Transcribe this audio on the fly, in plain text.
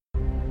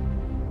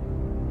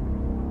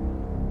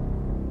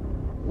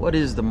What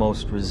is the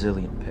most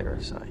resilient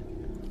parasite?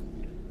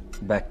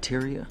 A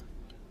bacteria?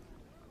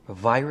 A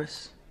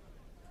virus?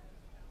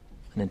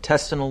 An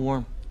intestinal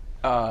worm?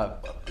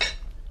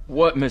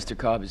 What Mr.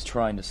 Cobb is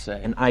trying to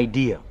say? An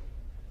idea.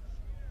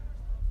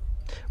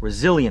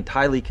 Resilient,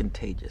 highly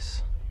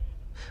contagious.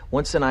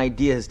 Once an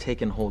idea has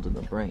taken hold of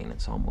the brain,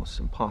 it's almost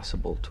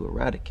impossible to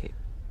eradicate.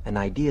 An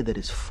idea that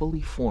is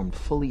fully formed,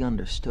 fully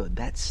understood,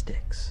 that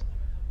sticks.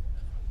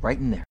 Right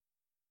in there.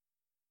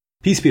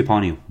 Peace be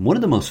upon you. One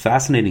of the most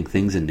fascinating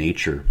things in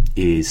nature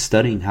is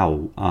studying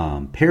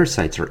how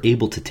parasites are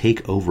able to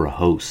take over a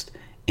host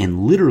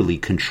and literally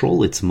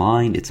control its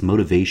mind, its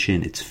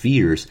motivation, its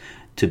fears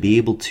to be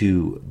able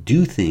to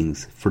do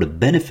things for the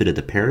benefit of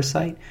the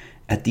parasite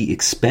at the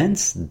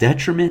expense,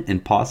 detriment,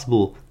 and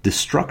possible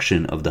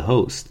destruction of the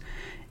host.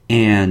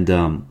 And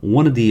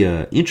one of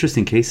the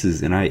interesting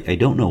cases, and I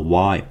don't know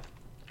why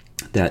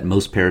that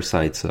most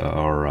parasites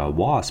are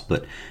wasps,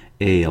 but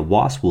a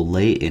wasp will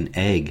lay an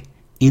egg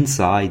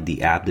inside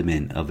the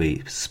abdomen of a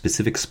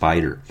specific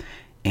spider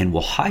and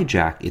will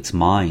hijack its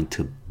mind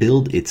to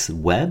build its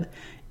web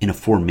in a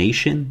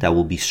formation that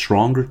will be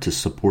stronger to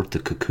support the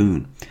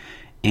cocoon.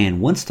 And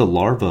once the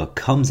larva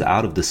comes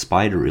out of the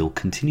spider, it will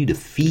continue to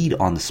feed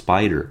on the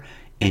spider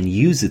and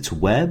use its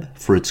web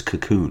for its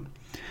cocoon.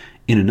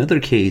 In another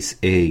case,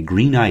 a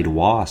green-eyed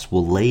wasp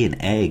will lay an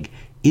egg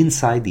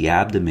inside the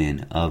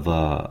abdomen of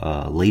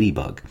a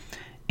ladybug,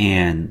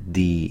 and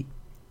the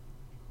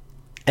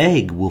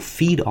egg will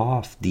feed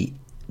off the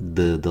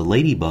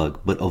ladybug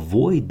but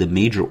avoid the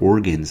major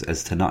organs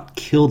as to not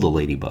kill the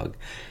ladybug.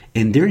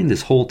 And during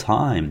this whole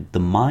time, the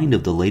mind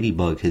of the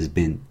ladybug has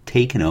been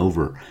taken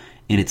over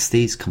and it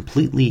stays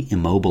completely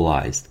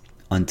immobilized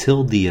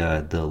until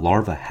the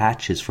larva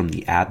hatches from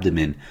the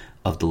abdomen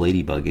of the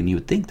ladybug. And you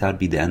would think that would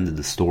be the end of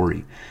the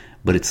story,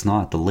 but it's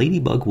not. The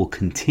ladybug will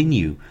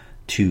continue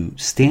to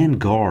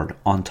stand guard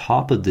on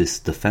top of this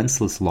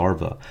defenseless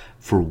larva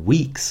for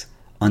weeks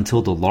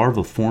until the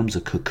larva forms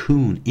a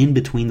cocoon in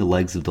between the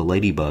legs of the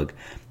ladybug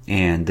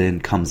and then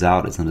comes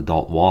out as an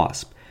adult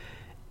wasp.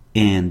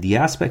 And the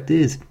aspect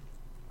is,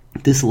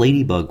 this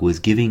ladybug was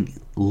giving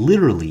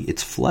literally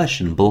its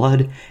flesh and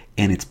blood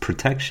and its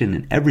protection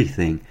and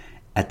everything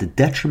at the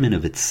detriment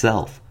of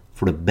itself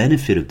for the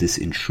benefit of this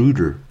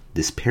intruder,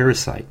 this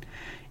parasite.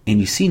 And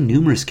you see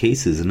numerous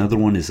cases. Another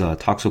one is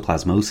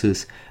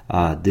toxoplasmosis.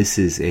 This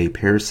is a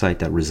parasite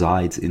that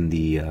resides in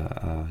the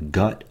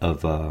gut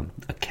of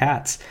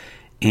cats.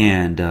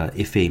 And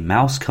if a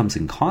mouse comes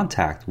in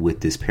contact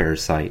with this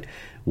parasite,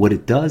 what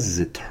it does is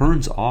it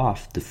turns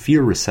off the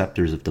fear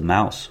receptors of the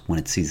mouse when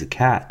it sees a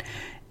cat.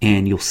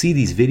 And you'll see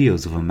these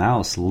videos of a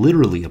mouse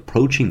literally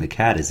approaching the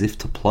cat as if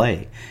to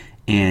play.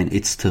 And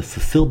it's to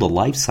fulfill the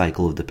life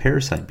cycle of the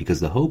parasite, because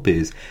the hope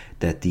is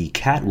that the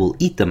cat will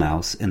eat the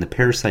mouse and the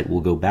parasite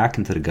will go back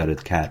into the gut of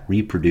the cat,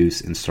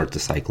 reproduce, and start the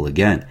cycle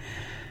again.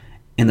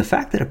 And the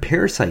fact that a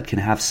parasite can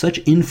have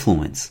such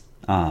influence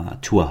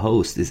to a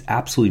host is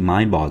absolutely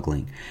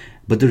mind-boggling.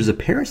 But there's a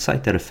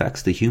parasite that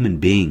affects the human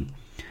being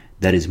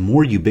that is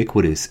more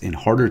ubiquitous and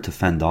harder to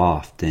fend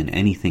off than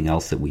anything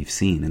else that we've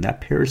seen. And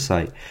that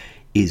parasite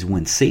is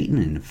when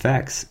Satan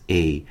infects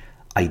a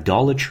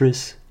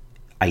idolatrous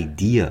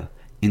idea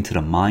into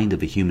the mind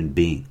of a human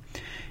being.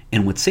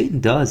 And what Satan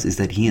does is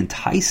that he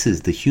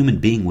entices the human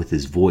being with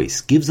his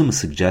voice, gives them a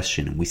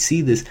suggestion. And we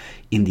see this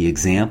in the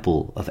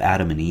example of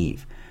Adam and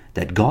Eve,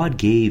 that God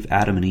gave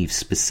Adam and Eve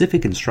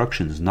specific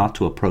instructions not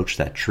to approach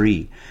that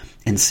tree.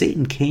 And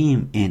Satan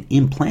came and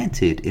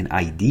implanted an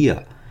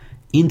idea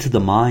into the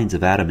minds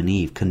of Adam and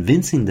Eve,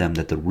 convincing them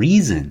that the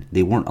reason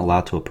they weren't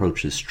allowed to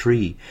approach this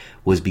tree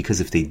was because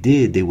if they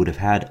did, they would have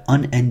had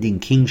unending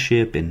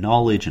kingship and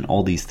knowledge and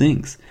all these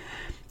things.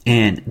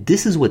 And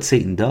this is what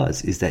Satan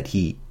does, is that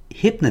he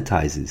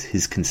hypnotizes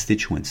his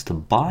constituents to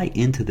buy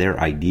into their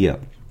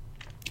idea.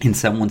 In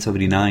Psalm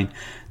 179,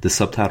 the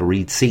subtitle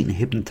reads, Satan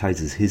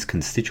hypnotizes his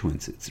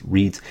constituents. It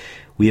reads,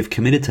 we have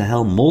committed to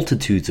hell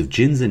multitudes of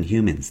jinns and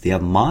humans. They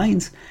have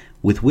minds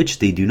with which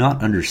they do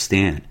not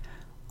understand,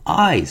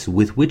 eyes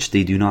with which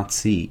they do not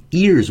see,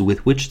 ears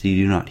with which they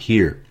do not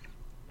hear.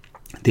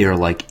 They are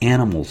like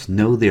animals.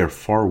 No, they are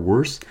far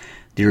worse.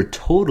 They are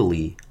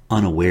totally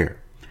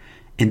unaware.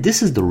 And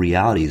this is the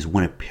reality, is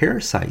when a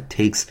parasite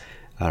takes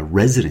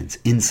residence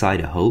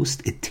inside a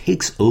host, it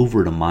takes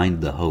over the mind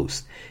of the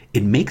host.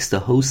 It makes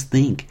the host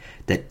think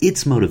that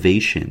its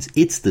motivations,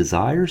 its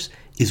desires,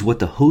 is what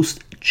the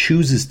host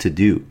chooses to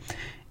do.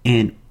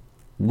 And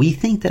we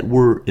think that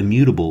we're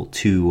immutable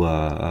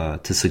to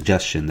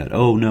suggestion that,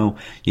 oh no,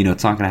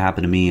 it's not going to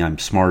happen to me. I'm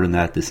smarter than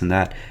that, this and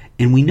that.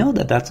 And we know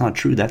that that's not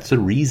true. That's the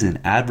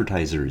reason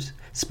advertisers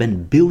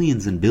spend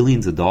billions and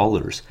billions of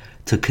dollars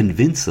to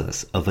convince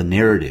us of a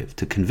narrative,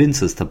 to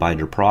convince us to buy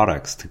their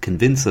products, to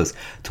convince us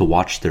to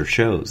watch their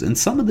shows. And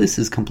some of this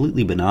is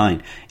completely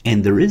benign,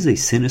 and there is a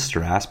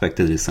sinister aspect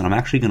to this. And I'm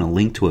actually going to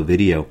link to a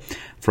video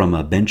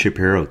from Ben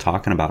Shapiro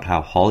talking about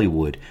how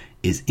Hollywood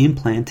is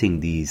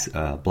implanting these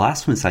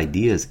blasphemous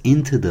ideas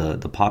into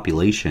the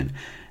population.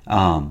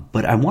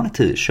 But I wanted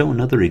to show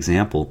another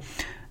example.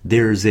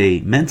 There's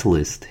a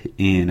mentalist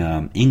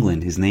in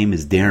England. His name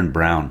is Darren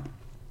Brown.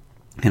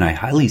 And I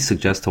highly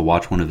suggest to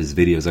watch one of his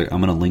videos.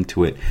 I'm going to link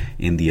to it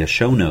in the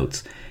show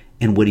notes.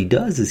 And what he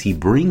does is he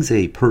brings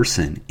a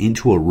person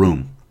into a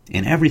room,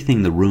 and everything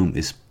in the room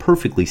is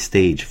perfectly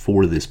staged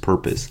for this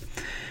purpose.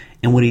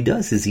 And what he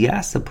does is he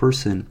asks the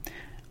person,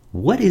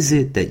 what is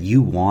it that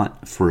you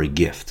want for a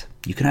gift?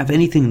 You can have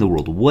anything in the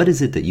world. What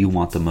is it that you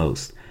want the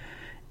most?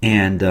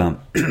 And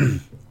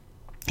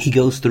he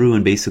goes through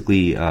and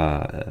basically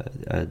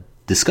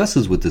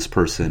discusses with this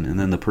person. And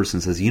then the person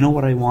says, you know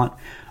what I want?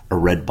 A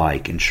red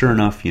bike. And sure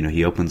enough,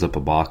 he opens up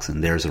a box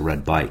and there's a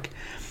red bike.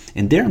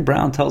 And Darren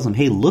Brown tells him,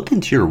 hey, look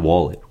into your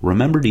wallet.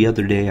 Remember the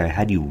other day I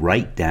had you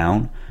write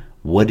down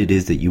what it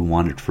is that you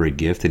wanted for a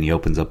gift? And he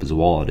opens up his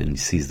wallet and he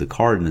sees the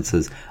card and it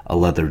says a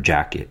leather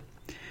jacket.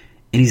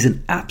 And he's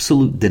in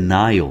absolute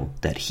denial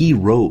that he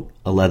wrote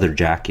a leather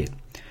jacket.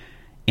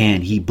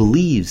 And he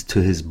believes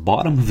to his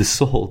bottom of his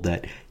soul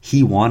that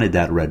he wanted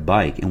that red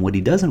bike. And what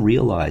he doesn't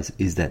realize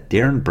is that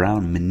Darren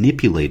Brown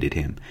manipulated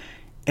him.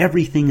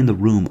 Everything in the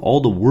room, all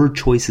the word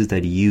choices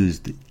that he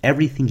used,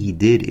 everything he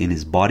did in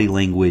his body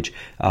language,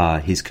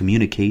 his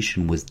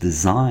communication was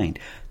designed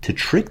to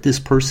trick this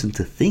person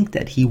to think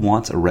that he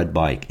wants a red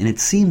bike. And it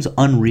seems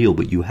unreal,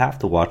 but you have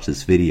to watch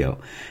this video.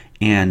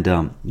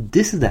 And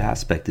this is the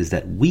aspect, is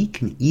that we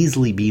can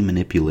easily be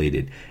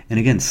manipulated. And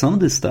again, some of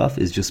this stuff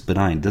is just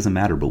benign, it doesn't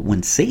matter. But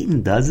when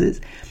Satan does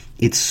it,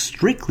 it's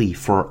strictly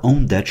for our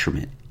own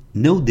detriment.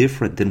 No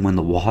different than when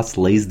the wasp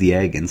lays the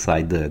egg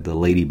inside the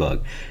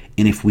ladybug.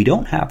 And if we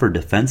don't have our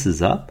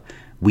defenses up,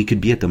 we could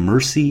be at the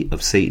mercy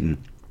of Satan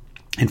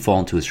and fall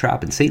into his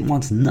trap. And Satan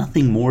wants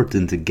nothing more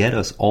than to get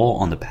us all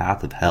on the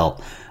path of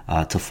hell,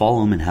 to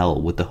follow him in hell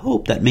with the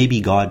hope that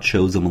maybe God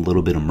shows him a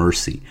little bit of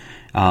mercy.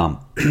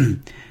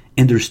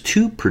 And there's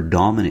two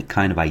predominant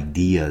kind of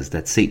ideas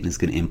that Satan is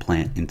going to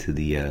implant into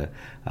the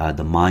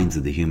minds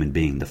of the human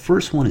being. The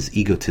first one is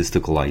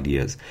egotistical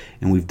ideas,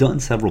 and we've done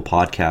several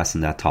podcasts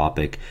on that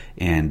topic,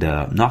 and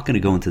I'm not going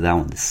to go into that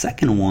one. The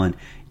second one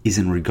is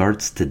in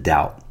regards to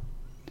doubt.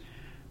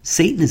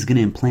 Satan is going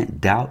to implant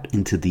doubt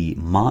into the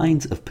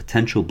minds of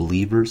potential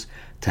believers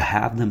to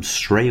have them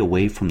stray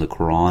away from the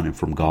Quran and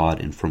from God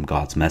and from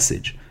God's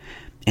message.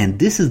 And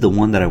this is the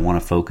one that I want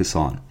to focus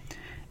on.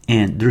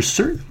 And there's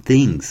certain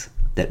things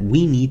that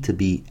we need to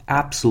be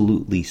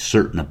absolutely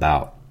certain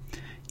about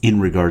in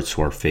regards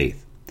to our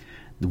faith.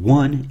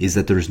 One is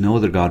that there is no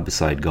other God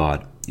beside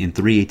God. In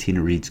 3:18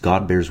 it reads,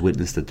 God bears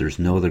witness that there is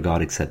no other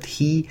God except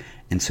He,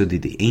 and so do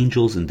the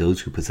angels and those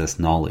who possess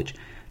knowledge.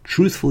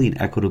 Truthfully and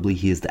equitably,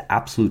 He is the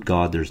absolute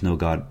God. There is no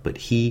God but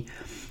He,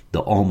 the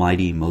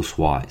Almighty, most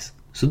wise.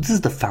 So this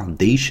is the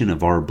foundation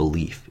of our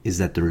belief, is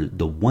that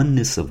the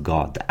oneness of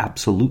God, the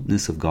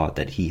absoluteness of God,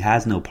 that He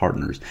has no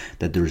partners,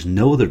 that there is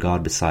no other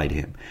God beside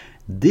Him.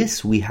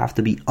 This we have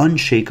to be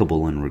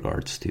unshakable in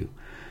regards to.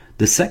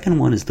 The second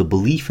one is the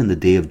belief in the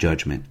day of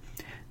judgment,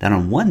 that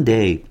on one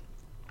day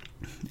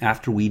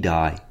after we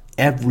die,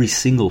 every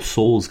single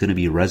soul is going to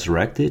be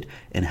resurrected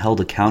and held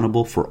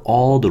accountable for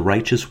all the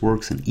righteous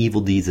works and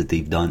evil deeds that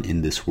they've done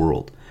in this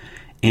world.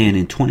 And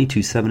in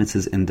 22:7 it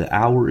says, and the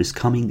hour is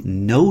coming,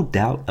 no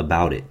doubt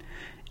about it,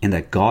 and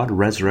that God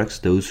resurrects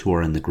those who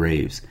are in the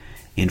graves.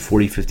 In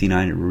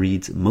 40:59 it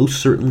reads,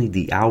 most certainly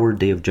the hour,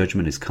 day of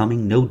judgment is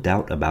coming, no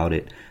doubt about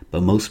it,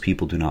 but most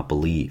people do not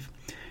believe.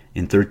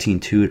 In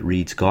 13:2 it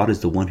reads, God is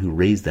the one who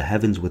raised the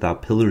heavens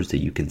without pillars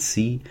that you can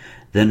see,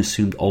 then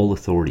assumed all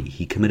authority.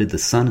 He committed the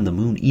sun and the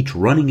moon, each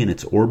running in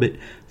its orbit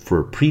for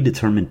a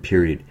predetermined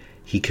period.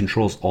 He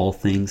controls all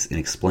things and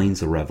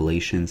explains the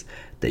revelations,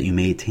 that you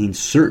may attain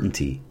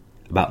certainty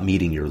about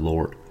meeting your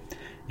Lord.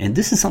 And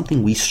this is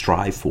something we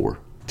strive for,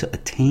 to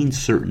attain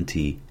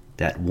certainty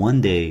that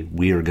one day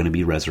we are going to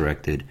be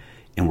resurrected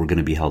and we're going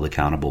to be held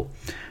accountable.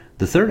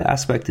 The third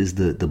aspect is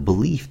the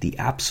belief, the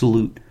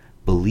absolute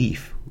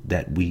belief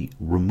that we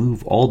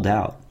remove all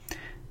doubt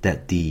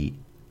that the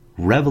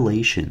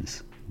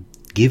revelations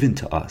given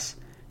to us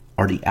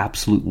are the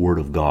absolute word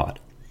of God.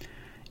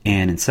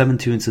 And in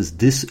 7:2 it says,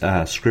 this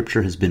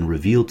scripture has been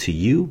revealed to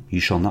you. You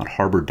shall not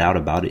harbor doubt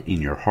about it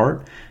in your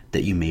heart,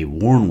 that you may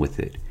warn with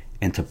it,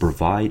 and to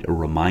provide a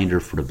reminder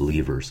for the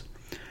believers.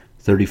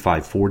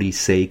 35:40,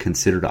 say,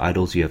 consider the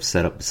idols you have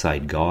set up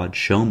beside God.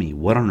 Show me,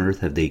 what on earth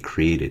have they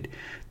created?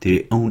 Do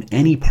they own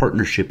any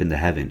partnership in the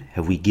heaven?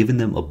 Have we given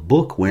them a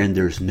book wherein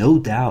there is no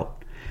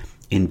doubt?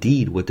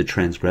 Indeed, what the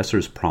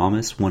transgressors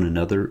promise one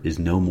another is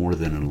no more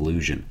than an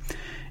illusion.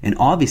 And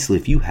obviously,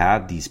 if you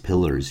have these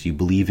pillars, you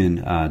believe in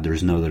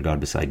there's no other God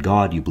beside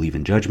God, you believe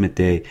in Judgment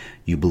Day,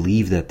 you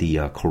believe that the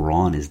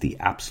Quran is the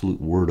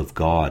absolute word of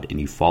God, and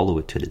you follow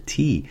it to the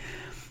T,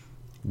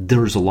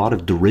 there's a lot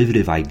of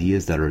derivative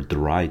ideas that are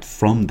derived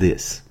from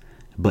this.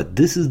 But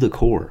this is the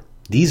core.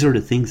 These are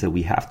the things that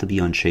we have to be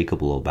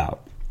unshakable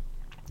about.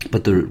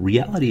 But the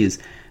reality is,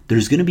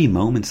 there's going to be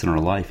moments in our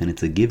life, and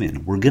it's a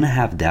given, we're going to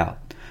have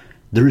doubt.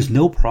 There is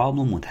no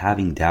problem with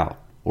having doubt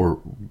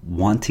or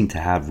wanting to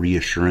have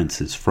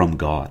reassurances from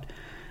God.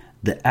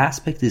 The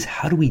aspect is,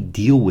 how do we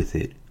deal with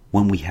it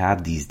when we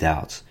have these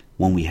doubts,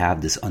 when we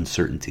have this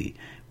uncertainty,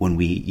 when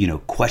we,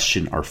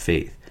 question our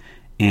faith.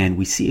 And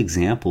we see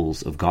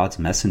examples of God's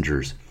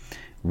messengers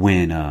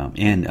when,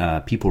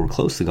 and people who were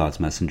close to God's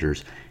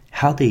messengers,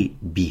 how they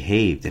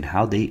behaved and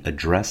how they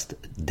addressed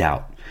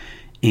doubt.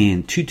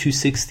 In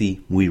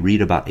 2:260, we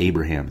read about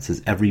Abraham. It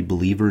says, every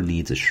believer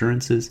needs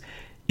assurances.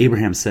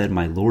 Abraham said,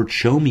 my Lord,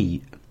 show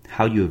me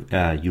how you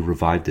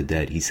revived the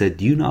dead. He said,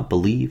 do you not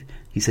believe?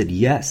 He said,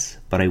 yes,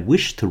 but I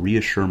wish to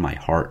reassure my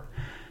heart.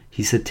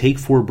 He said, take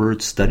 4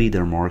 birds, study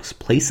their marks,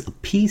 place a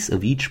piece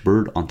of each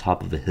bird on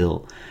top of a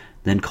hill,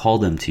 then call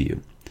them to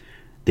you.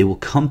 They will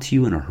come to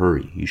you in a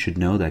hurry. You should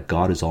know that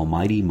God is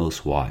almighty,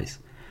 most wise.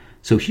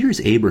 So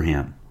here's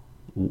Abraham,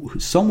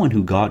 someone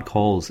who God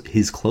calls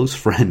his close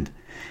friend,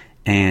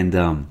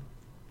 and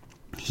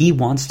he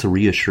wants to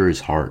reassure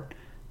his heart.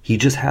 He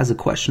just has a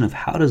question of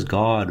how does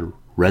God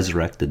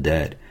resurrect the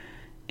dead?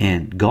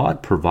 And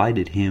God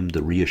provided him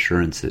the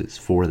reassurances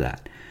for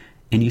that.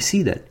 And you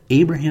see that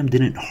Abraham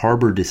didn't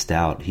harbor this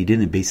doubt. He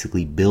didn't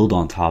basically build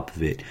on top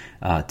of it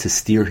to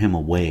steer him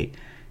away.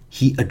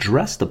 He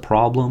addressed the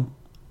problem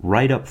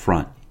right up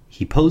front.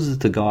 He posed it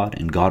to God,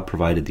 and God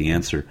provided the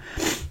answer.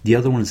 The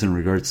other one is in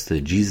regards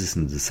to Jesus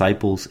and the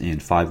disciples in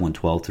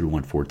 5:112 through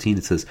 1:14.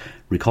 It says,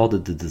 recall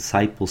that the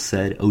disciples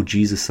said, O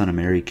Jesus, son of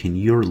Mary, can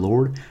your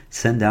Lord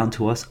send down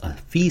to us a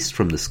feast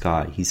from the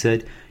sky? He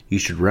said, you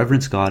should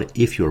reverence God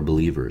if you are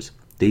believers.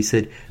 They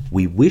said,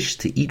 we wish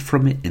to eat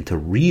from it and to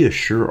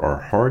reassure our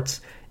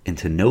hearts and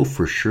to know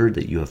for sure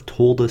that you have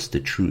told us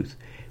the truth.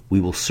 We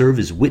will serve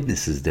as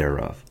witnesses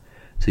thereof.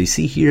 So you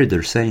see here,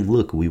 they're saying,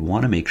 look, we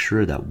want to make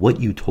sure that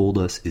what you told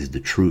us is the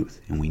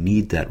truth, and we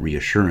need that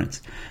reassurance.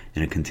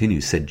 And it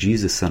continues, said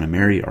Jesus, son of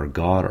Mary, our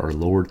God, our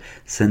Lord,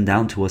 send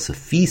down to us a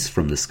feast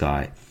from the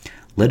sky.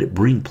 Let it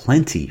bring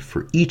plenty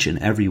for each and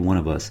every one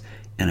of us,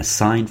 and a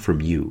sign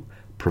from you.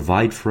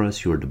 Provide for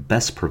us, you are the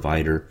best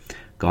provider.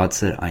 God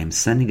said, I am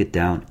sending it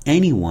down.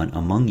 Anyone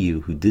among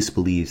you who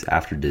disbelieves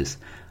after this,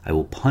 I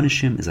will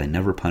punish him as I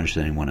never punished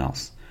anyone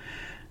else.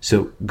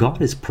 So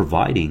God is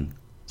providing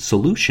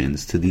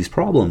solutions to these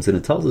problems, and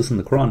it tells us in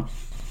the Quran,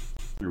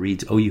 it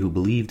reads, O you who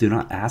believe, do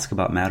not ask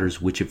about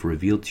matters which if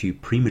revealed to you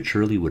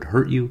prematurely would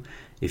hurt you.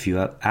 If you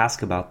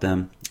ask about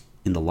them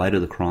in the light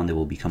of the Quran, they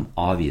will become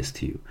obvious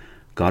to you.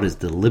 God has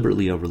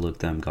deliberately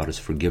overlooked them. God is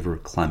forgiver,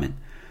 clement.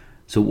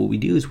 So what we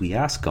do is we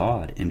ask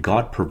God, and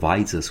God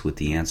provides us with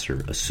the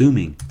answer,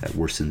 assuming that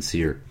we're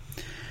sincere.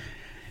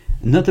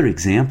 Another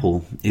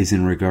example is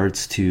in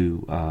regards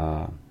to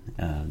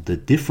the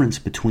difference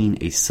between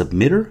a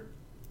submitter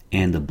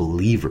and a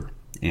believer.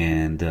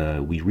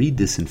 And we read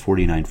this in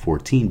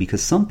 49:14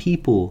 because some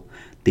people,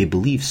 they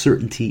believe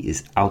certainty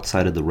is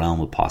outside of the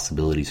realm of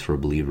possibilities for a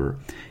believer.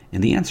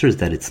 And the answer is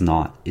that it's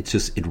not. It's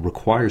just, it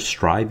requires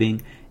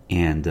striving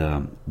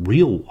and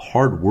real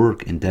hard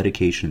work and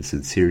dedication and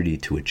sincerity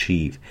to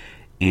achieve.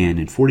 And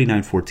in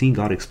 49:14,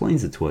 God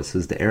explains it to us. It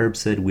says, the Arabs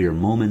said, we are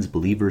Momins,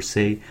 believers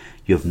say,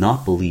 you have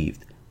not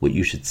believed. What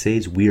you should say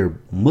is, we are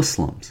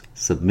Muslims,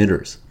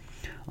 submitters.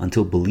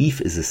 Until belief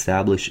is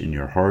established in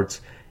your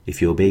hearts,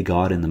 if you obey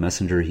God and the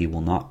messenger, he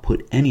will not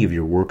put any of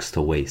your works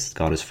to waste.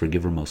 God is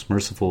forgiver, most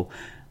merciful.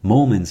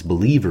 Momins,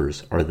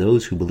 believers, are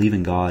those who believe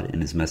in God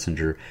and his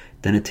messenger,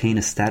 then attain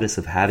a status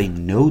of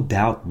having no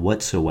doubt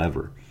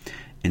whatsoever,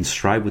 and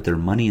strive with their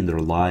money and their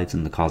lives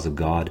in the cause of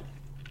God.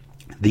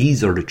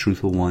 These are the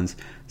truthful ones.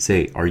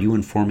 Say, are you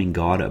informing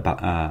God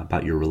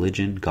about your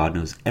religion? God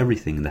knows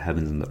everything in the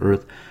heavens and the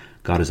earth.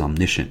 God is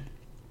omniscient.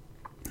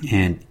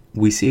 And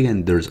we see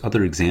again, there's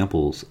other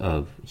examples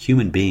of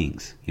human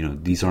beings.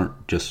 These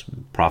aren't just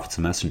prophets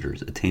and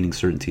messengers attaining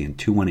certainty. And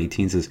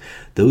 2:118 says,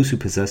 those who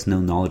possess no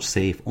knowledge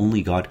say, if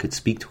only God could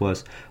speak to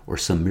us, or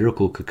some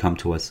miracle could come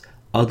to us.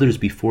 Others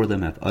before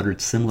them have uttered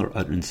similar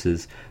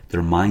utterances.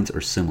 Their minds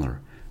are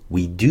similar.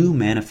 We do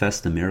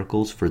manifest the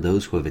miracles for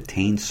those who have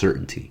attained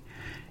certainty.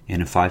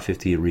 And in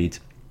 5:50 it reads,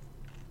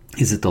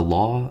 is it the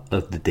law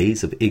of the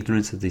days of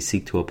ignorance that they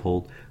seek to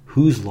uphold?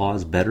 Whose law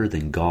is better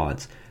than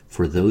God's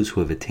for those who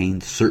have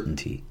attained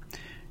certainty?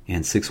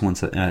 And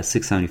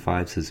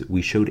 675 says,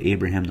 we showed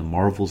Abraham the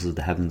marvels of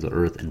the heavens and the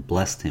earth and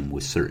blessed him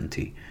with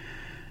certainty.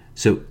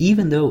 So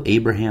even though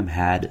Abraham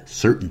had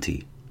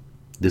certainty,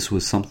 this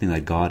was something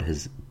that God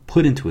has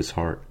put into his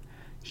heart,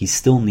 he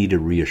still needed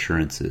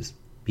reassurances.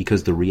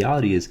 Because the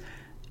reality is,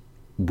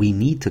 we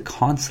need to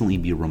constantly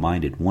be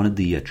reminded. One of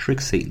the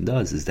tricks Satan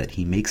does is that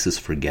he makes us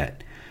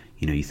forget.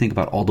 You think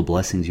about all the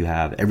blessings you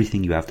have,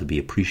 everything you have to be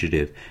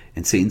appreciative,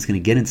 and Satan's going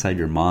to get inside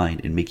your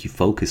mind and make you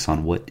focus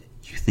on what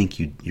you think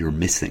you're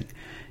missing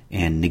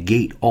and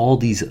negate all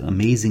these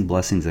amazing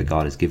blessings that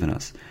God has given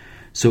us.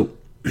 So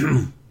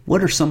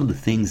what are some of the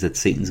things that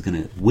Satan's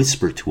going to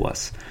whisper to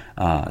us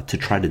to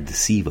try to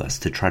deceive us,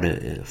 to try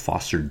to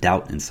foster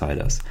doubt inside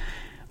us?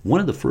 One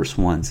of the first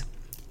ones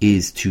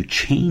is to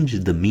change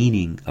the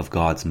meaning of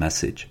God's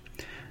message.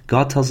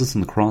 God tells us in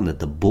the Quran that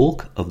the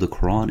bulk of the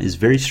Quran is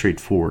very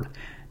straightforward.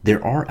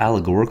 There are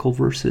allegorical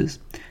verses,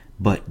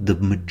 But the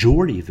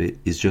majority of it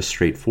is just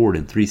straightforward.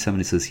 In 3:7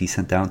 it says, he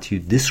sent down to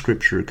you this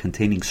scripture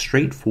containing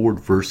straightforward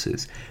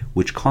verses,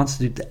 which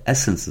constitute the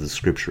essence of the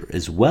scripture,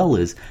 as well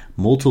as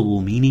multiple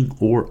meaning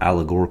or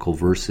allegorical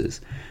verses.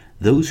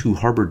 Those who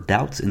harbor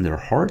doubts in their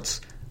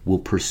hearts will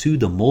pursue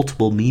the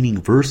multiple meaning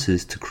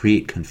verses to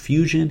create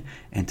confusion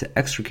and to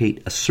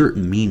extricate a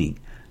certain meaning.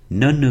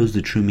 None knows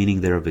the true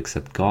meaning thereof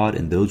except God,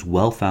 and those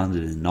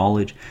well-founded in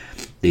knowledge.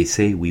 They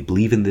say, we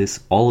believe in this.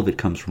 All of it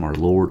comes from our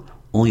Lord.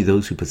 Only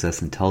those who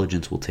possess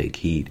intelligence will take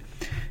heed.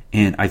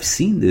 And I've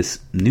seen this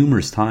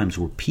numerous times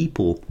where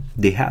people,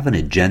 they have an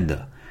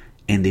agenda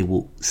and they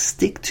will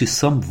stick to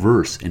some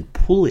verse and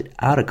pull it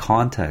out of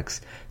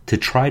context to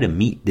try to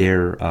meet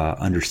their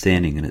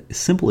understanding. And a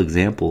simple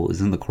example is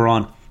in the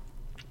Quran.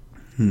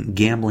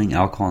 Gambling,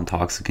 alcohol,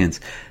 intoxicants,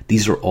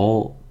 these are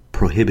all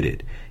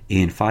prohibited.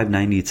 In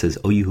 590 it says,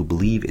 O you who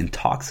believe,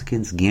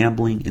 intoxicants,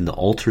 gambling, and the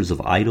altars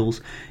of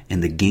idols,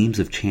 and the games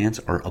of chance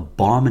are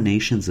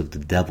abominations of the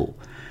devil.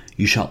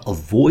 You shall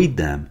avoid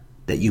them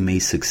that you may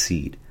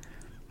succeed.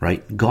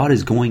 Right? God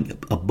is going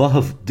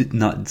above,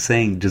 not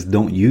saying just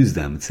don't use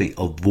them. It's saying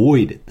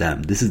avoid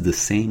them. This is the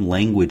same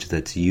language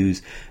that's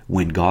used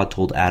when God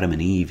told Adam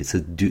and Eve. It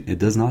says, it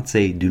does not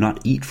say do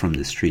not eat from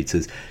this tree. It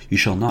says you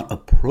shall not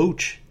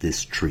approach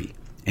this tree.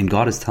 And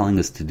God is telling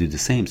us to do the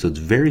same. So it's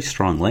very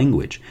strong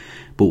language.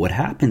 But what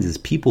happens is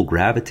people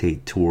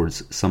gravitate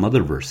towards some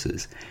other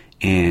verses.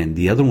 And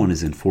the other one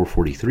is in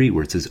 443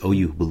 where it says, O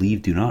you who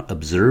believe, do not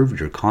observe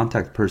your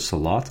contact per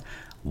salat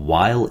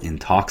while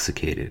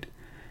intoxicated.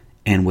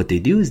 And what they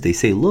do is they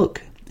say,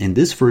 look, in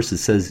this verse it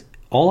says,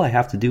 all I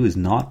have to do is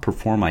not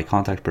perform my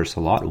contact per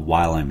salat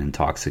while I'm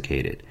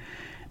intoxicated.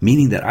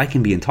 Meaning that I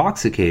can be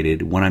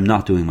intoxicated when I'm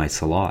not doing my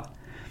salat.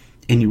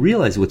 And you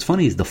realize what's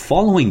funny is the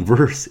following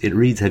verse, it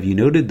reads, have you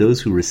noted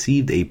those who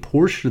received a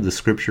portion of the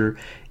scripture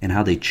and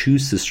how they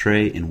choose to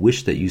stray and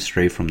wish that you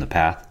stray from the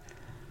path?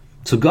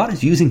 So God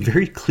is using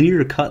very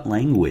clear-cut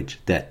language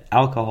that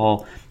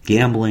alcohol,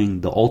 gambling,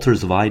 the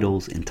altars of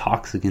idols,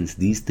 intoxicants,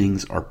 these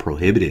things are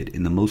prohibited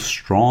in the most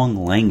strong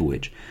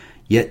language.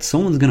 Yet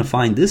someone's going to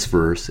find this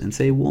verse and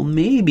say, well,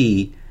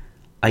 maybe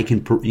I can,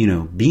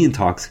 be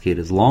intoxicated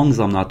as long as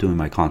I'm not doing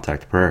my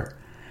contact prayer.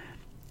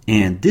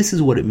 And this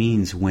is what it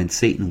means when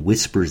Satan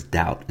whispers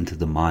doubt into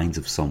the minds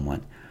of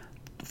someone.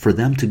 For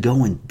them to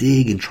go and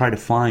dig and try to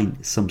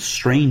find some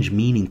strange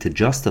meaning to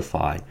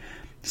justify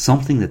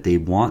something that they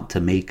want to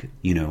make,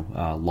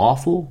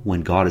 lawful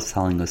when God is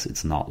telling us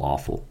it's not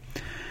lawful.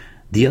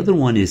 The other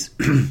one is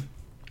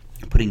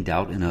putting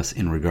doubt in us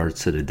in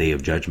regards to the day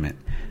of judgment,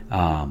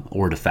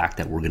 or the fact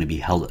that we're going to be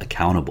held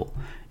accountable.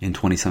 In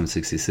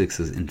 2766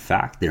 says, in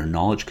fact, their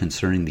knowledge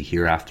concerning the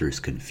hereafter is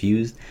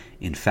confused.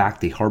 In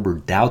fact, they harbor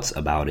doubts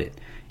about it.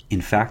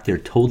 In fact, they're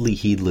totally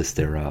heedless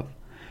thereof.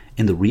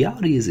 And the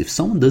reality is, if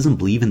someone doesn't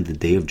believe in the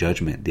day of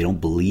judgment, they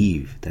don't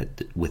believe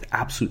that with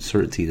absolute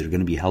certainty they're going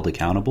to be held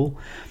accountable,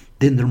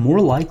 then they're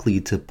more likely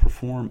to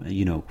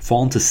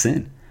fall into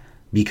sin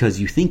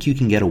because you think you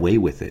can get away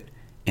with it.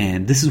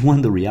 And this is one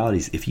of the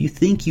realities. If you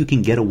think you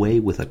can get away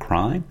with a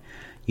crime,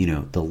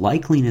 the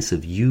likeliness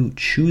of you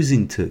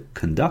choosing to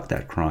conduct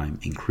that crime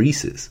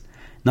increases.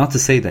 Not to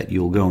say that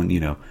you'll go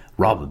and,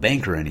 rob a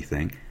bank or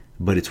anything,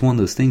 but it's one of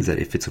those things that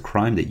if it's a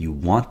crime that you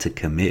want to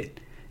commit,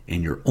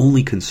 and your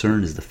only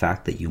concern is the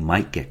fact that you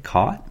might get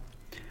caught,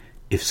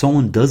 if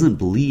someone doesn't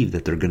believe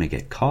that they're going to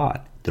get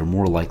caught, they're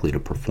more likely to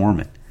perform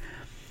it.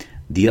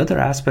 The other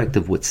aspect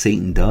of what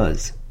Satan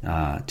does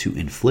to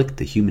inflict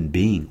the human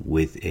being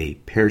with a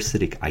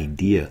parasitic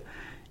idea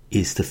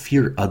is to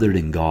fear other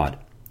than God.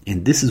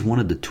 And this is one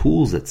of the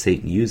tools that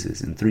Satan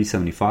uses. In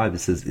 375 it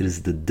says, it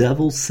is the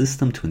devil's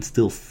system to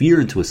instill fear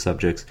into his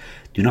subjects.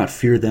 Do not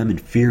fear them and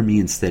fear me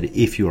instead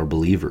if you are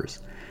believers.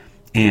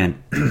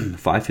 And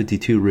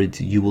 552 reads,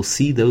 you will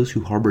see those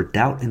who harbor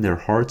doubt in their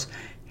hearts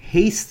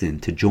hasten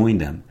to join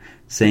them,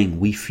 saying,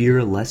 we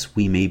fear lest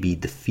we may be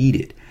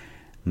defeated.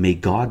 May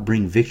God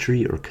bring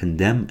victory or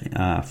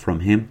command from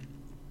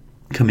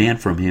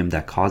him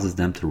that causes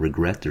them to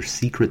regret their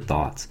secret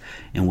thoughts.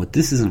 And what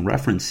this is in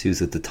reference to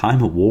is at the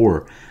time of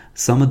war,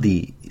 some of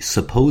the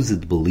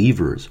supposed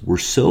believers were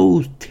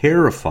so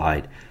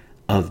terrified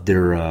of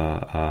their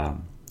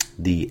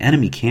the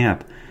enemy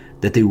camp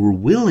that they were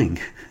willing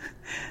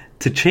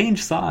to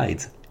change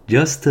sides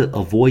just to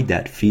avoid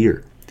that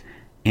fear.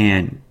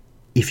 And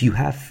if you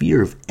have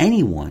fear of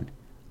anyone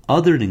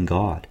other than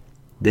God,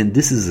 then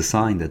this is a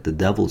sign that the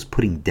devil is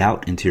putting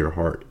doubt into your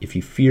heart. If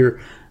you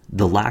fear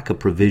the lack of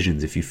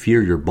provisions, if you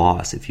fear your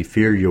boss, if you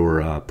fear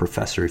your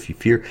professor, if you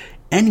fear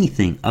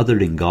anything other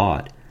than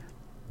God,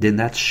 then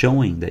that's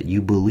showing that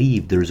you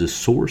believe there's a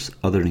source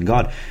other than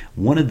God.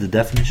 One of the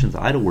definitions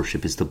of idol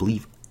worship is to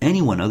believe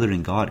anyone other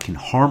than God can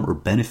harm or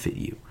benefit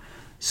you.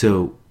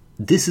 So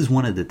this is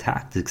one of the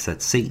tactics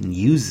that Satan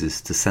uses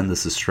to send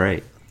us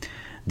astray.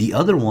 The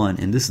other one,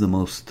 and this is the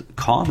most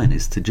common,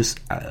 is to just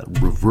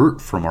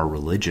revert from our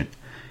religion.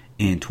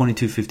 In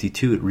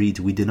 22:52 it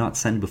reads, "We did not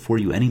send before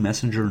you any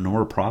messenger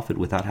nor a prophet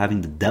without having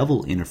the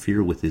devil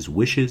interfere with his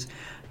wishes.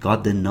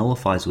 God then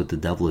nullifies what the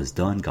devil has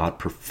done. God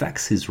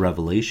perfects his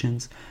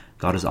revelations.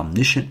 God is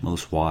omniscient,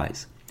 most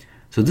wise."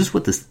 So this is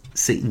what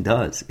Satan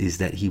does, is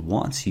that he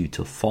wants you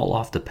to fall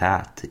off the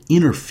path, to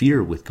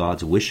interfere with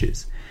God's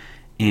wishes.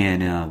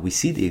 And we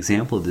see the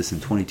example of this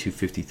in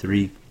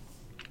 22:53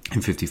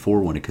 and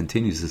 54 when it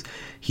continues. Is,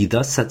 "He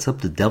thus sets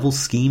up the devil's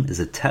scheme as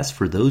a test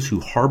for those who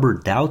harbor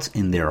doubts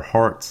in their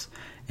hearts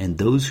and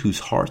those whose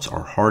hearts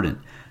are hardened.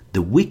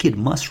 The wicked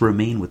must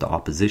remain with the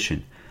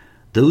opposition.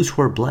 Those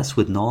who are blessed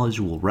with knowledge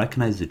will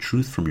recognize the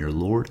truth from your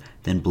Lord,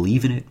 then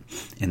believe in it,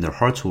 and their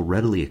hearts will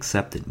readily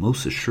accept it.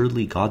 Most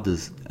assuredly, God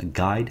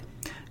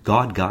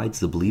guides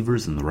the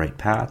believers in the right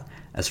path.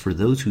 As for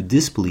those who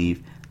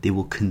disbelieve, they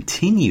will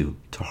continue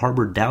to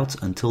harbor doubts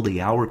until the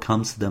hour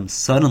comes to them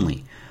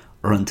suddenly,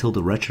 or until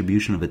the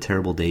retribution of a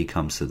terrible day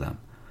comes to them."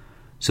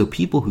 So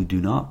people who do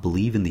not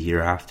believe in the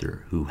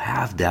hereafter, who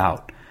have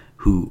doubt,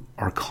 who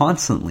are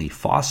constantly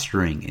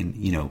fostering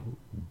and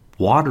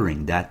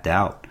watering that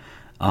doubt,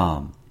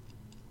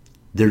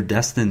 they're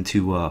destined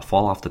to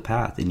fall off the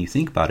path. And you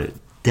think about it,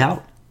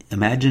 doubt,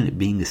 imagine it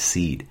being a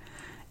seed.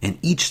 And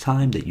each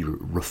time that you're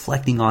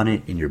reflecting on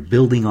it and you're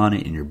building on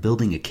it and you're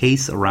building a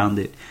case around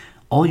it,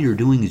 all you're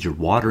doing is you're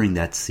watering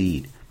that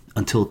seed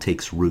until it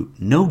takes root.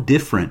 No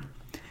different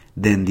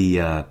than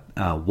the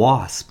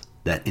wasp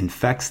that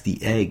infects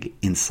the egg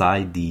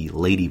inside the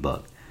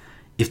ladybug.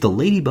 If the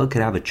ladybug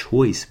could have a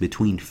choice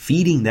between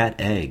feeding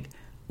that egg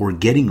or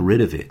getting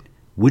rid of it,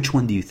 which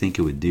one do you think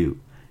it would do?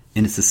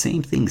 And it's the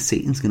same thing.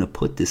 Satan's going to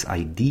put this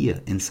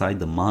idea inside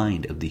the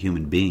mind of the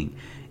human being.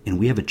 And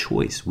we have a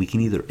choice. We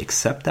can either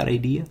accept that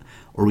idea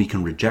or we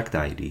can reject the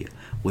idea.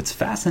 What's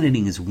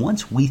fascinating is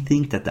once we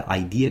think that the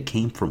idea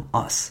came from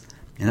us,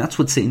 and that's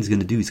what Satan's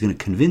going to do. He's going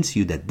to convince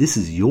you that this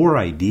is your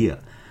idea.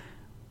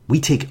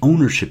 We take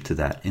ownership to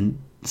that. And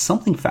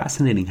something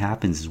fascinating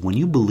happens is when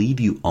you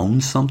believe you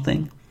own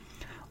something,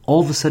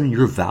 all of a sudden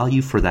your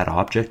value for that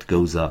object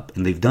goes up.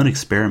 And they've done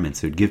experiments.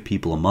 They'd give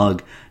people a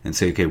mug and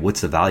say, okay,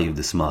 what's the value of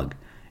this mug?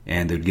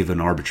 And they'd give an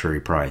arbitrary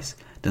price.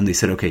 Then they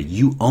said, okay,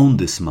 you own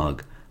this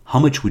mug. How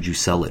much would you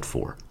sell it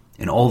for?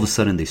 And all of a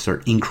sudden they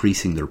start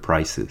increasing their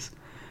prices.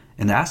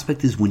 And the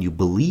aspect is when you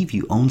believe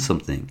you own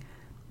something,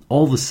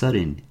 all of a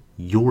sudden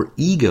your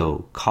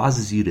ego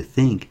causes you to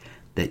think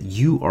that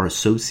you are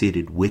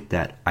associated with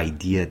that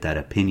idea, that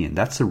opinion.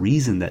 That's the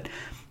reason that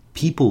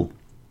people,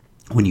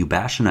 when you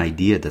bash an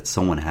idea that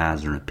someone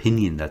has or an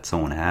opinion that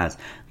someone has,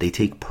 they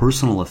take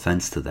personal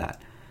offense to that.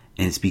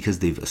 And it's because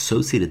they've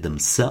associated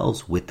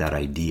themselves with that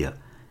idea.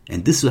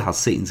 And this is how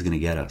Satan's going to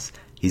get us.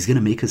 He's going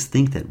to make us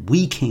think that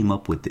we came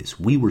up with this.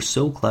 We were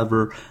so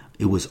clever.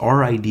 It was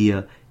our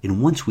idea.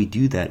 And once we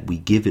do that, we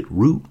give it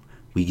root.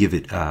 We give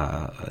it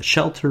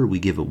shelter. We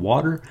give it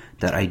water.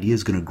 That idea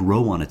is going to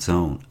grow on its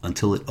own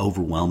until it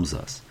overwhelms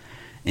us.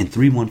 In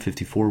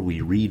 3:154, we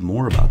read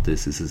more about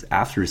this. It says,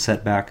 "After a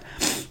setback,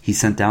 he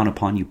sent down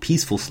upon you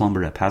peaceful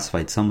slumber that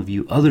pacified some of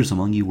you. Others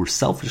among you were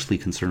selfishly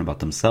concerned about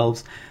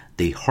themselves.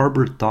 They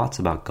harbored thoughts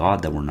about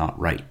God that were not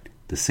right.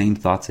 The same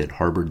thoughts they had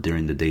harbored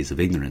during the days of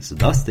ignorance.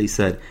 Thus they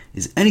said,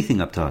 is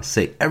anything up to us?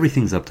 Say,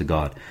 everything's up to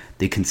God.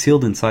 They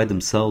concealed inside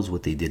themselves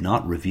what they did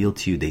not reveal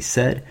to you. They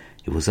said,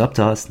 it was up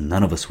to us.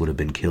 None of us would have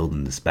been killed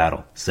in this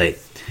battle. Say,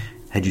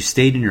 had you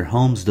stayed in your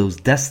homes, those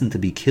destined to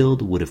be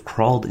killed would have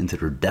crawled into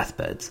their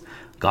deathbeds.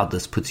 God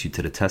thus puts you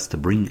to the test to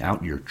bring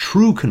out your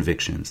true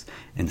convictions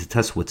and to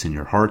test what's in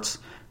your hearts.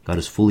 God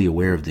is fully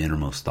aware of the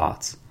innermost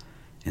thoughts."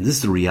 And this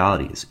is the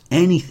reality, is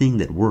anything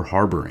that we're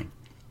harboring,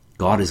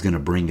 God is going to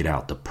bring it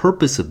out. The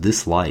purpose of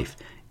this life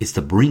is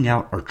to bring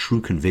out our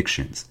true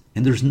convictions.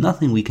 And there's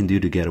nothing we can do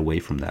to get away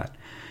from that.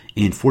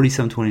 In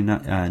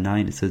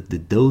 47:29, it says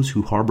that those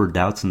who harbor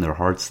doubts in their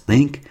hearts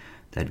think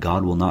that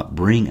God will not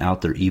bring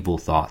out their evil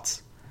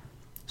thoughts.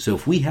 So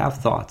if we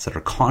have thoughts that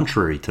are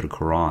contrary to the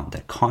Quran,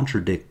 that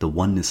contradict the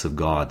oneness of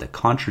God, that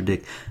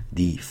contradict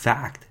the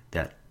fact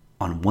that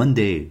on one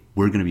day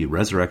we're going to be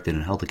resurrected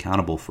and held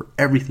accountable for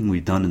everything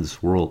we've done in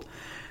this world,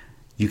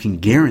 you can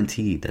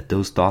guarantee that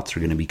those thoughts are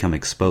going to become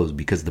exposed,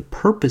 because the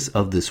purpose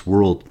of this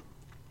world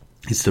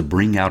is to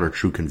bring out our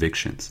true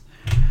convictions.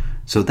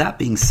 So that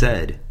being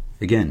said,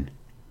 again,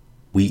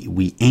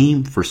 we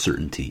aim for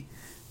certainty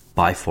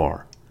by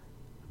far,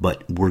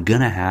 but we're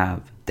going to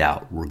have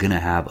doubt. We're going to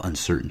have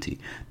uncertainty.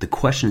 The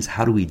question is,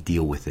 how do we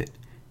deal with it?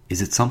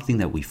 Is it something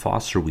that we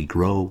foster, we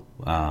grow,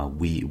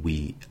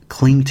 we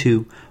cling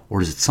to,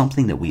 or is it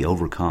something that we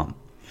overcome?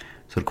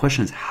 So the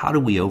question is, how do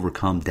we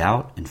overcome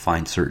doubt and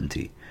find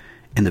certainty?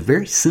 And the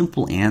very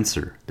simple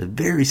answer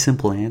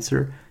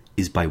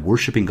is by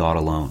worshiping God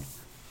alone.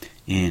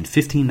 And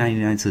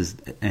 1599 says,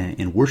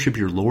 and worship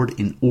your Lord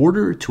in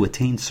order to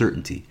attain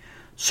certainty.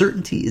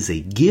 Certainty is a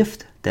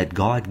gift that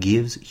God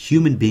gives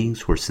human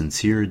beings who are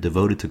sincere,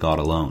 devoted to God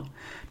alone.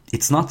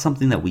 It's not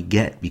something that we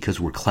get because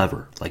we're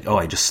clever. Like, oh,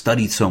 I just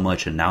studied so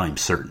much and now I'm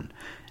certain.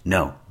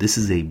 No, this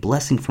is a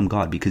blessing from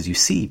God, because you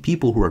see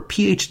people who are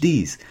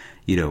PhDs,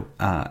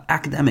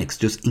 academics,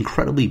 just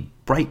incredibly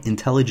bright,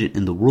 intelligent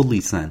in the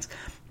worldly sense,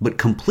 but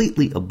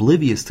completely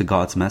oblivious to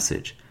God's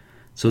message.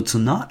 So it's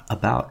not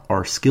about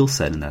our skill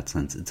set in that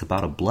sense. It's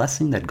about a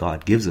blessing that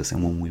God gives us.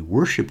 And when we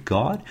worship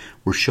God,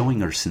 we're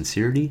showing our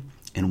sincerity.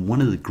 And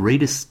one of the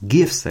greatest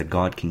gifts that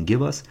God can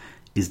give us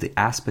is the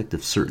aspect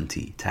of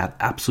certainty, to have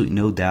absolutely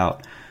no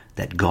doubt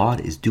that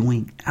God is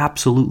doing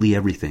absolutely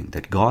everything,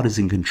 that God is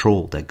in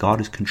control, that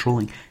God is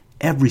controlling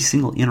every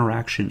single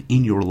interaction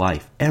in your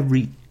life.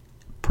 Every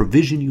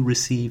provision you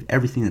receive,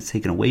 everything that's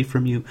taken away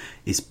from you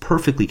is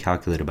perfectly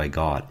calculated by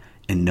God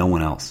and no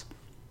one else.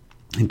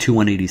 And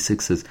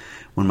 2:186 says,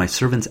 "When my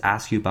servants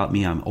ask you about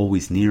me, I'm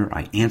always near.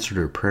 I answer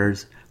their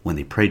prayers when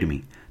they pray to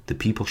me. The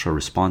people shall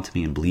respond to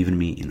me and believe in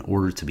me in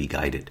order to be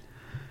guided."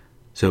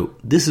 So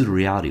this is the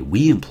reality.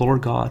 We implore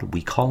God,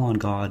 we call on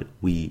God,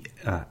 we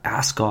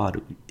ask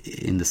God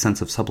in the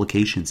sense of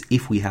supplications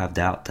if we have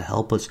doubt to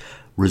help us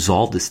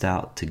resolve this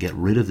doubt, to get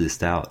rid of this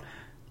doubt.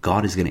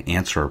 God is going to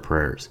answer our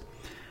prayers.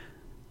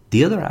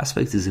 The other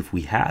aspect is if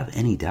we have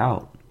any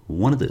doubt,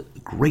 one of the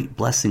great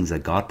blessings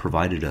that God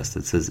provided us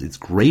that says it's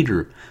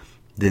greater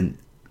than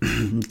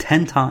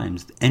 10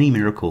 times any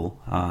miracle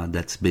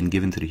that's been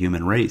given to the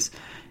human race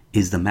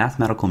is the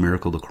mathematical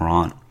miracle, the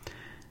Quran.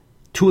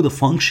 Two of the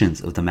functions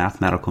of the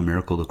mathematical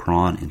miracle, the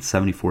Quran, in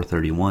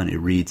 74:31, it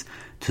reads,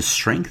 "To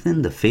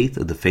strengthen the faith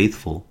of the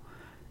faithful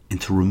and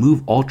to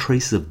remove all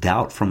traces of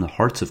doubt from the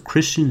hearts of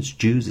Christians,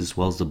 Jews, as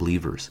well as the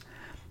believers."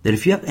 That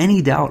if you have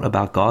any doubt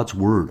about God's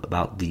word,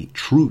 about the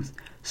truth,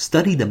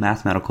 study the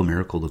mathematical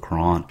miracle, the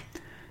Quran,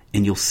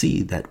 and you'll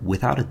see that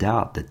without a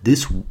doubt that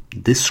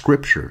this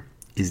scripture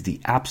is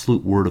the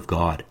absolute word of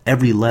God.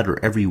 Every letter,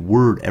 every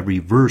word, every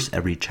verse,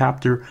 every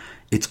chapter,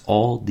 it's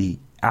all the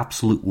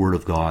absolute word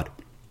of God.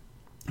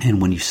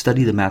 And when you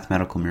study the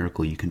mathematical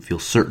miracle, you can feel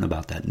certain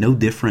about that. No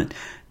different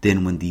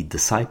than when the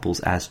disciples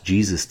asked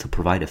Jesus to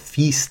provide a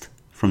feast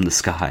from the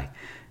sky.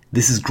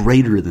 This is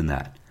greater than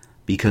that,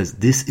 because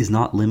this is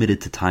not limited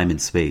to time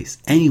and space.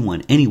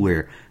 Anyone,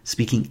 anywhere,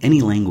 speaking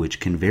any language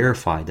can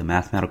verify the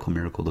mathematical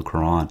miracle, the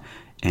Quran,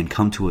 and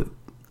come to a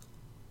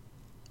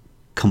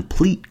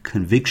complete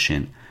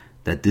conviction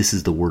that this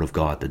is the word of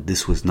God, that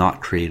this was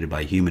not created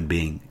by a human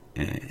being,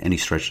 any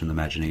stretch of the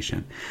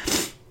imagination.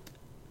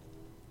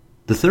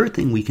 The third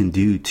thing we can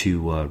do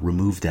to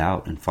remove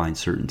doubt and find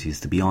certainty is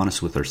to be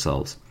honest with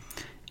ourselves.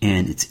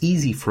 And it's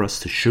easy for us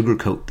to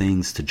sugarcoat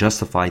things, to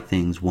justify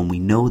things when we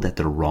know that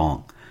they're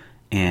wrong.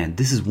 And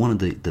this is one of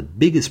the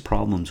biggest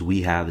problems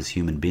we have as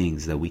human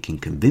beings, that we can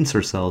convince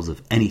ourselves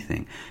of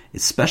anything,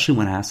 especially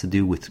when it has to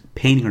do with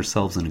painting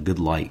ourselves in a good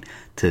light,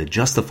 to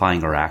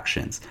justifying our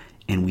actions.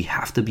 And we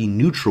have to be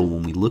neutral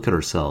when we look at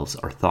ourselves,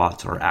 our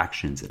thoughts, our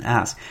actions, and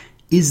ask,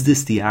 is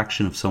this the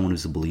action of someone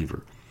who's a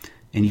believer?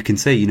 And you can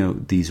say,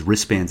 these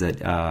wristbands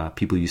that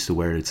people used to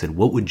wear, it said,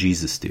 what would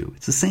Jesus do?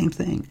 It's the same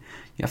thing.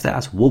 You have to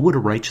ask, what would a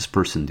righteous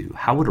person do?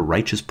 How would a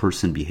righteous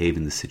person behave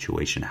in this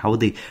situation? How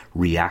would they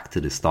react to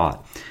this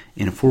thought?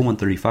 And in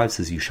 4:135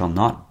 says, you shall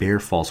not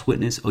bear false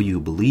witness, O you who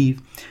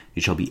believe.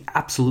 You shall be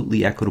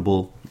absolutely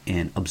equitable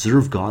and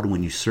observe God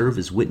when you serve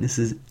as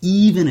witnesses,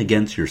 even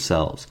against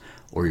yourselves,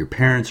 or your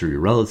parents or your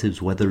relatives,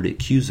 whether the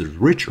accuser is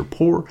rich or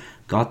poor.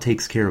 God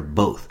takes care of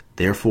both.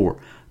 Therefore,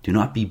 do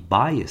not be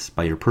biased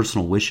by your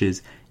personal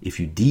wishes.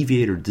 If you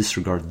deviate or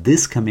disregard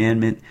this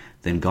commandment,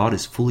 then God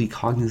is fully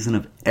cognizant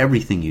of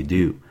everything you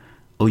do.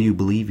 O you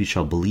believe, you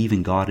shall believe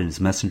in God and his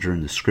messenger,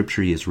 and the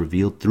scripture he has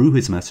revealed through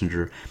his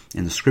messenger,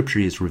 and the scripture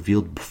he has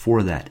revealed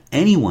before that.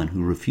 Anyone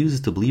who refuses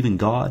to believe in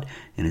God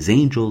and his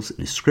angels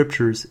and his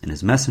scriptures and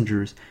his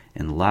messengers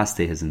and the last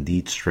day has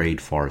indeed strayed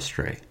far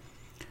astray.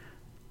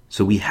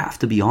 So we have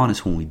to be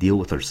honest when we deal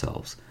with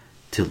ourselves,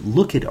 to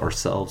look at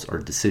ourselves, our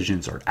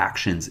decisions, our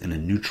actions in a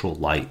neutral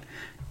light.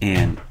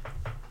 And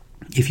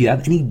if you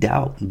have any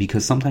doubt,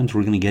 because sometimes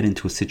we're going to get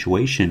into a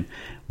situation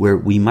where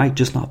we might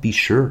just not be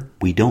sure.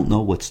 We don't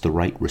know what's the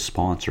right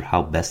response or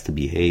how best to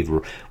behave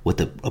or what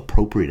the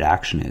appropriate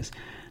action is.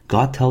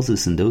 God tells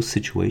us in those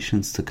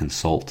situations to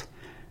consult.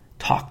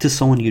 Talk to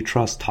someone you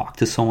trust. Talk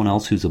to someone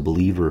else who's a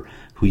believer,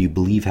 who you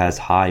believe has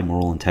high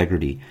moral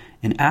integrity,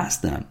 and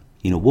ask them,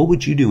 what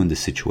would you do in this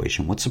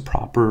situation? What's the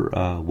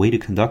proper way to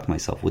conduct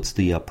myself? What's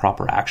the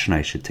proper action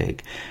I should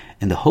take?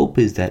 And the hope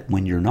is that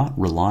when you're not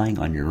relying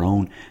on your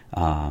own,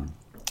 kind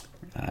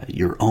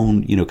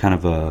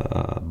of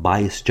a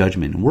biased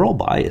judgment, and we're all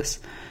biased,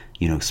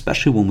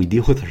 especially when we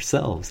deal with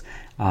ourselves,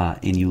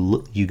 and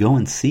you go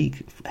and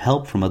seek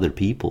help from other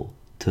people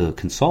to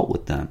consult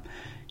with them.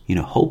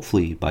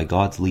 Hopefully by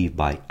God's leave,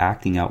 by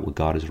acting out what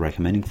God is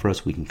recommending for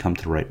us, we can come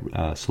to the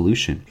right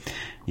solution.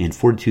 In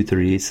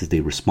 42:38 says,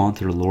 they respond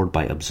to the Lord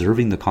by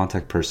observing the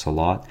contact prayer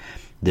salat.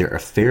 Their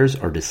affairs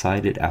are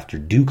decided after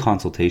due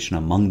consultation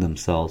among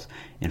themselves,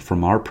 and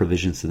from our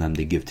provisions to them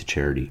they give to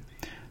charity.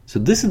 So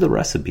this is the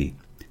recipe,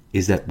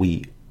 is that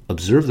we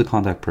observe the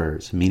contact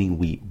prayers, meaning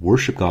we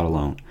worship God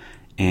alone,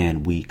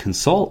 and we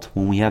consult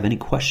when we have any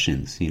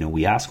questions.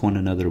 We ask one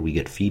another, we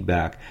get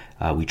feedback,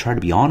 we try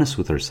to be honest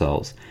with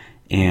ourselves.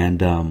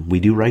 And we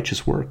do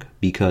righteous work,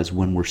 because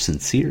when we're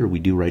sincere, we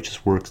do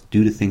righteous works,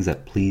 do the things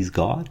that please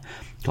God.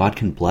 God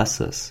can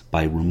bless us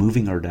by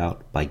removing our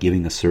doubt, by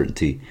giving us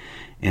certainty.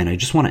 And I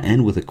just want to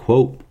end with a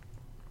quote.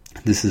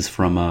 This is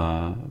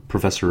from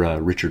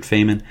Professor Richard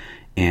Feynman,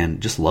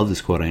 and just love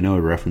this quote. I know I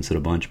reference it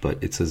a bunch,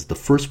 but it says, "The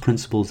first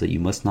principle is that you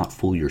must not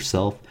fool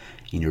yourself,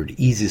 and you're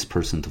the easiest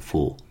person to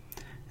fool."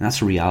 And that's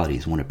the reality,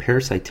 is when a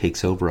parasite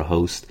takes over a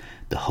host,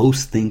 the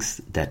host thinks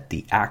that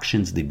the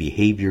actions, the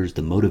behaviors,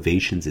 the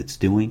motivations it's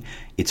doing,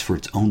 it's for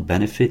its own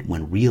benefit,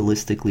 when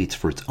realistically it's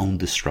for its own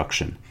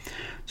destruction.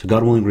 So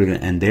God willing, we're going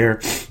to end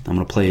there. I'm going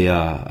to play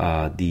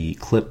the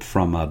clip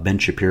from Ben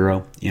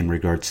Shapiro in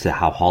regards to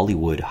how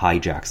Hollywood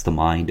hijacks the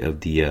mind of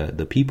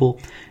the people.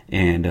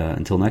 And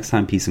until next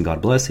time, peace and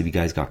God bless. If you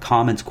guys got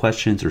comments,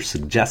 questions, or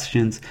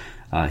suggestions,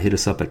 hit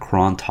us up at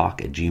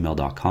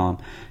crontalk@gmail.com.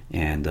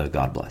 And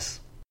God bless.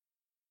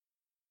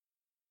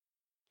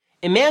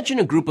 Imagine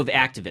a group of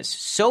activists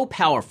so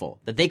powerful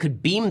that they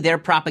could beam their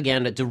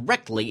propaganda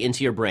directly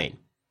into your brain.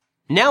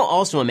 Now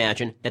also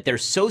imagine that they're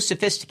so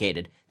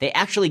sophisticated they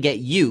actually get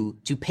you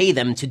to pay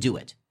them to do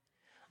it.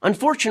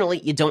 Unfortunately,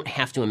 you don't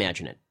have to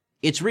imagine it.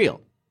 It's real.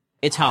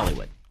 It's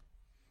Hollywood.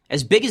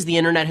 As big as the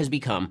internet has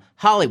become,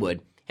 Hollywood,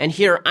 and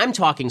here I'm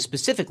talking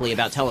specifically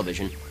about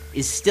television,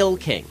 is still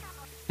king.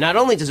 Not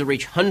only does it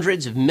reach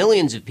hundreds of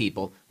millions of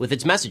people with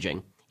its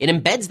messaging, it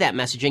embeds that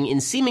messaging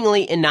in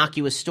seemingly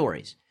innocuous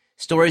stories.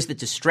 Stories that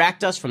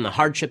distract us from the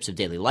hardships of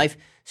daily life,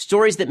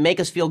 stories that make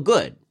us feel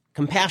good,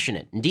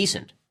 compassionate, and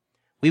decent.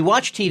 We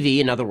watch TV,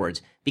 in other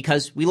words,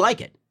 because we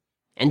like it.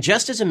 And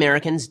just as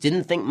Americans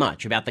didn't think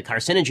much about the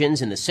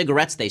carcinogens in the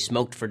cigarettes they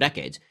smoked for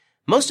decades,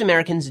 most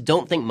Americans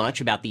don't think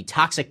much about the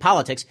toxic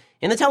politics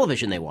in the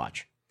television they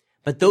watch.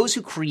 But those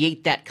who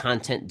create that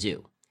content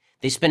do.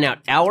 They spin out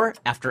hour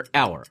after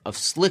hour of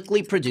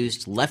slickly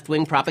produced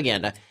left-wing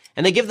propaganda,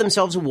 and they give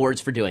themselves awards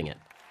for doing it.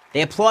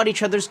 They applaud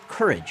each other's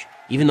courage,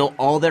 even though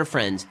all their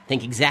friends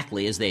think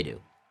exactly as they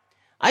do.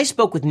 I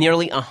spoke with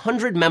nearly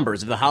 100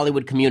 members of the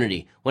Hollywood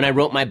community when I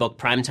wrote my book,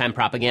 Primetime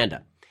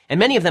Propaganda, and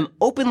many of them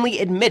openly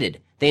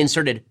admitted they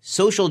inserted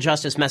social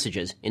justice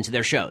messages into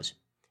their shows.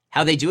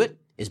 How they do it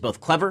is both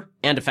clever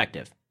and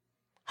effective.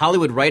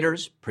 Hollywood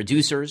writers,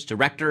 producers,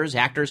 directors,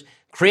 actors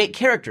create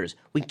characters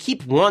we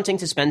keep wanting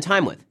to spend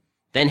time with,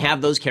 then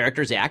have those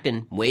characters act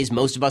in ways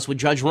most of us would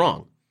judge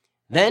wrong.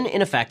 Then,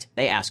 in effect,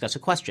 they ask us a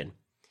question.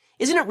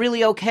 Isn't it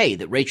really okay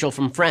that Rachel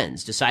from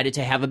Friends decided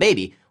to have a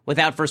baby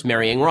without first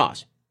marrying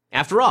Ross?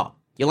 After all,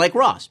 you like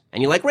Ross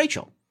and you like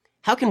Rachel.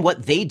 How can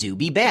what they do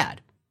be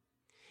bad?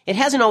 It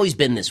hasn't always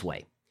been this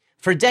way.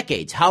 For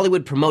decades,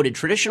 Hollywood promoted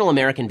traditional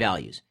American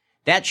values.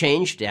 That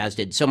changed, as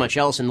did so much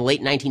else in the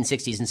late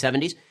 1960s and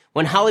 70s,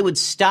 when Hollywood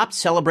stopped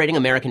celebrating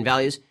American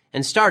values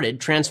and started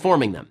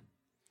transforming them.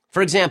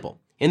 For example,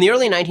 in the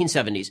early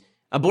 1970s,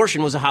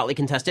 abortion was a hotly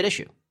contested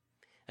issue.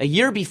 A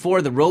year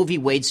before the Roe v.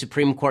 Wade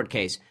Supreme Court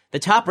case, the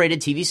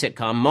top-rated TV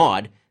sitcom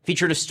Maude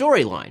featured a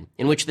storyline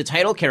in which the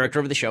title character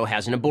of the show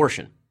has an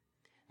abortion.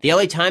 The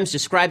LA Times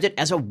described it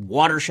as a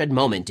watershed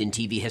moment in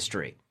TV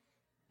history.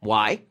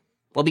 Why?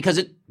 Well, because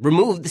it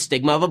removed the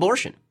stigma of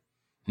abortion.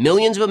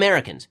 Millions of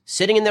Americans,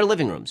 sitting in their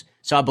living rooms,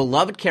 saw a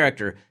beloved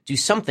character do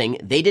something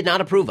they did not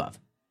approve of,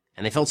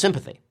 and they felt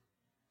sympathy.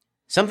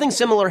 Something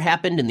similar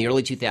happened in the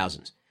early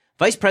 2000s.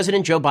 Vice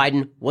President Joe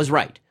Biden was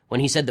right when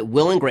he said that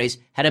Will and Grace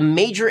had a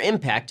major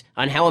impact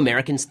on how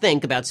Americans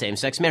think about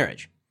same-sex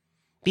marriage.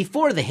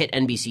 Before the hit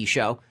NBC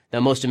show,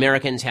 though most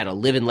Americans had a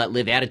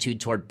live-and-let-live attitude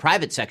toward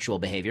private sexual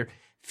behavior,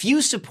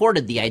 few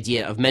supported the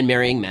idea of men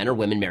marrying men or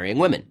women marrying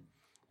women.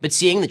 But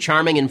seeing the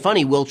charming and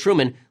funny Will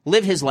Truman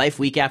live his life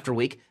week after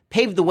week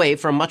paved the way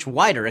for a much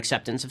wider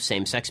acceptance of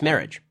same-sex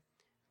marriage.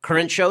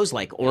 Current shows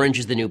like Orange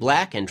is the New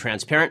Black and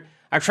Transparent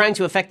are trying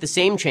to effect the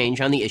same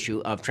change on the issue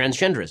of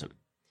transgenderism.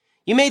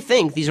 You may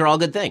think these are all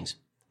good things,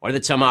 or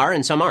that some are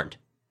and some aren't.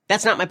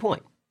 That's not my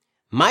point.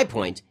 My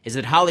point is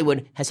that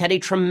Hollywood has had a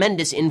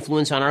tremendous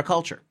influence on our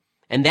culture,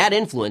 and that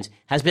influence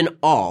has been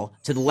all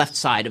to the left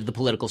side of the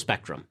political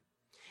spectrum.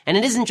 And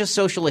it isn't just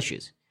social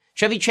issues.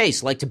 Chevy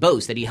Chase liked to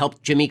boast that he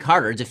helped Jimmy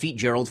Carter defeat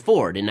Gerald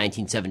Ford in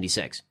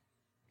 1976.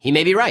 He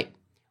may be right.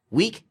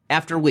 Week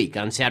after week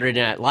on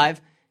Saturday Night Live,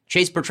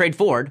 Chase portrayed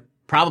Ford,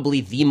 probably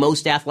the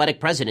most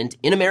athletic president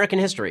in American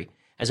history,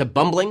 as a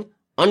bumbling,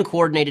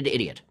 uncoordinated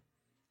idiot.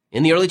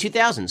 In the early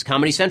 2000s,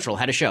 Comedy Central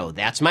had a show,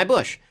 That's My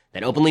Bush,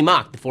 that openly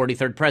mocked the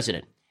 43rd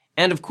president.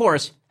 And of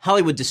course,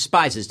 Hollywood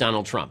despises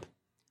Donald Trump.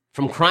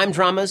 From crime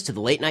dramas to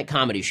the late-night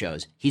comedy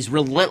shows, he's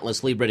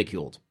relentlessly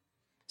ridiculed.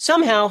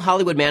 Somehow,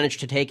 Hollywood managed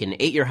to take an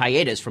 8-year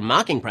hiatus from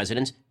mocking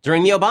presidents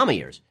during the Obama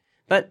years.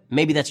 But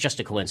maybe that's just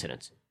a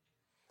coincidence.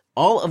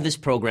 All of this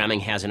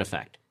programming has an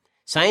effect.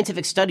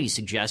 Scientific studies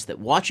suggest that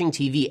watching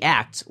TV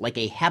acts like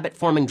a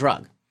habit-forming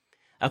drug.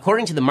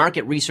 According to the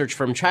market research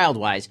firm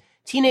Childwise,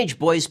 teenage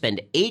boys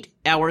spend 8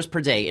 hours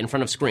per day in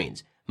front of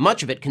screens,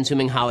 much of it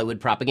consuming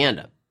Hollywood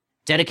propaganda.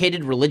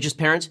 Dedicated religious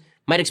parents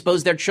might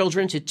expose their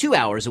children to 2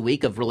 hours a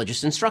week of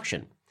religious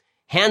instruction.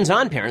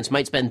 Hands-on parents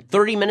might spend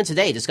 30 minutes a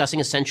day discussing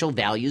essential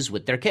values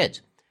with their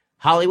kids.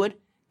 Hollywood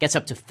gets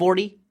up to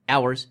 40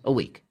 hours a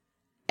week,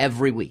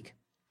 every week.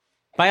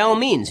 By all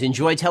means,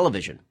 enjoy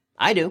television.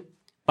 I do.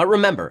 But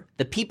remember,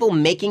 the people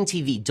making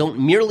TV don't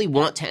merely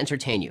want to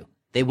entertain you.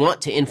 They want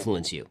to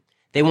influence you.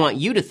 They want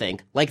you to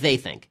think like they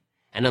think.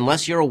 And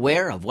unless you're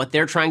aware of what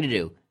they're trying to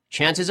do,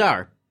 chances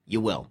are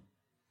you will.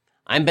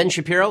 I'm Ben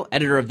Shapiro,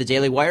 editor of the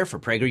Daily Wire for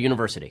Prager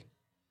University.